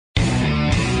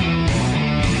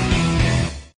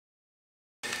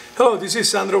Hello, this is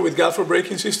Sandro with Galfer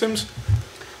Braking Systems.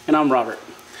 And I'm Robert.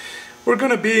 We're going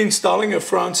to be installing a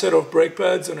front set of brake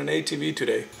pads on an ATV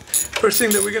today. First thing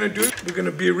that we're going to do, we're going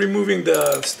to be removing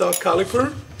the stock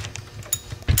caliper.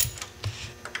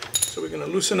 So we're going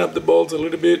to loosen up the bolts a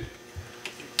little bit.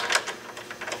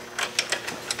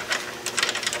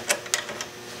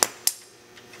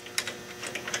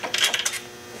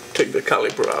 Take the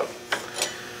caliper out.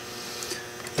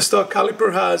 The stock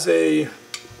caliper has a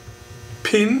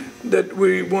pin that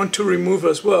we want to remove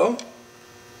as well.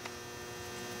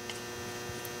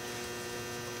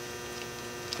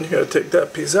 You gotta take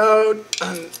that piece out,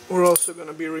 and we're also going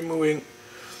to be removing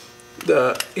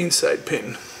the inside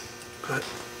pin.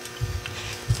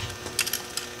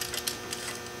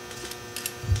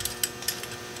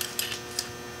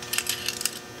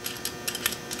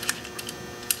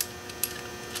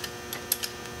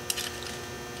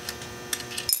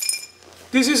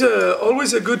 This is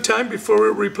always a good time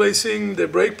before replacing the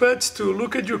brake pads to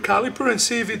look at your caliper and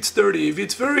see if it's dirty. If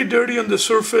it's very dirty on the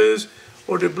surface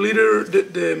or the bleeder,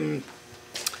 the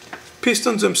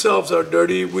pistons themselves are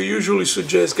dirty, we usually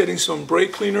suggest getting some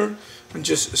brake cleaner and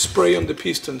just spray on the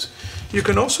pistons. You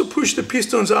can also push the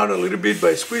pistons out a little bit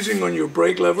by squeezing on your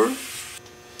brake lever,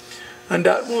 and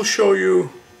that will show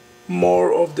you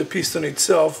more of the piston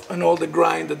itself and all the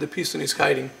grind that the piston is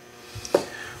hiding.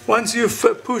 Once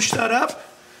you've pushed that up,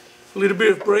 a little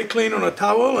bit of brake clean on a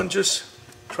towel and just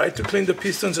try to clean the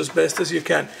pistons as best as you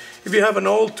can. If you have an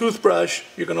old toothbrush,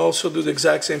 you can also do the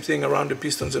exact same thing around the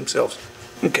pistons themselves.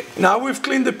 Okay, now we've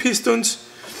cleaned the pistons.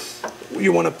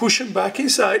 You want to push them back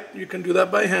inside. You can do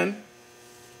that by hand.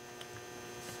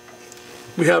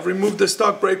 We have removed the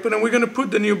stock brake pad and we're going to put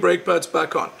the new brake pads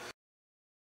back on.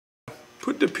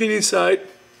 Put the pin inside.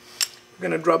 We're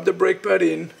going to drop the brake pad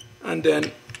in and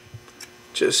then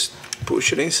just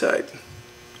push it inside.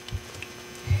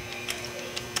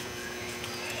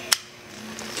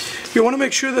 You want to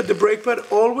make sure that the brake pad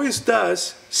always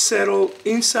does settle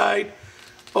inside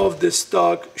of the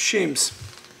stock shims.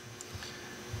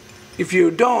 If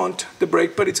you don't, the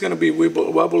brake pad is going to be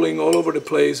wobbling all over the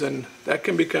place, and that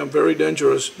can become very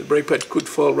dangerous. The brake pad could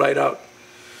fall right out.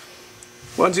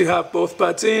 Once you have both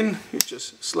pads in, you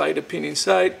just slide the pin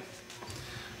inside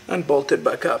and bolt it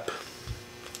back up.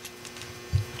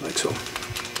 Like so.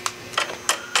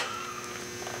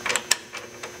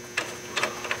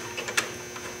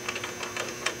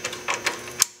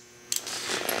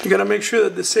 You gotta make sure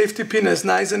that the safety pin is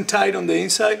nice and tight on the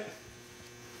inside.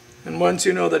 And once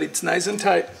you know that it's nice and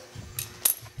tight,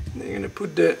 then you're gonna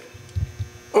put the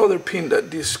other pin that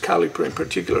this caliper in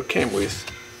particular came with.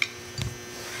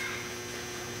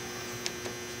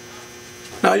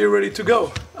 Now you're ready to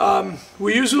go.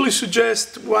 We usually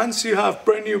suggest once you have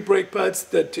brand new brake pads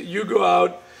that you go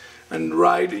out and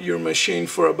ride your machine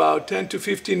for about 10 to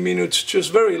 15 minutes,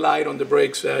 just very light on the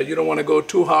brakes. You don't want to go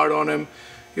too hard on them.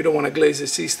 You don't want to glaze the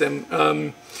system.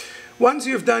 Once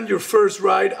you've done your first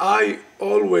ride, I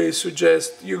always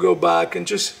suggest you go back and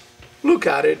just look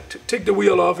at it. Take the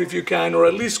wheel off if you can, or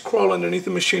at least crawl underneath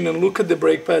the machine and look at the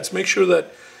brake pads. Make sure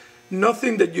that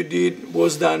nothing that you did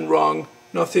was done wrong.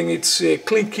 Nothing it's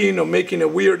clinking or making a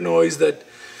weird noise that,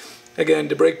 again,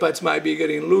 the brake pads might be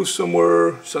getting loose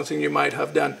somewhere, something you might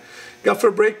have done.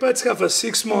 Galfer brake pads have a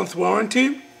 6-month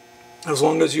warranty, as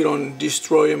long as you don't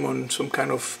destroy them on some kind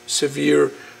of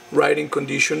severe riding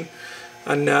condition.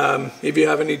 And if you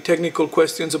have any technical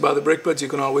questions about the brake pads, you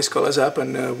can always call us up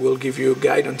and we'll give you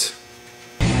guidance.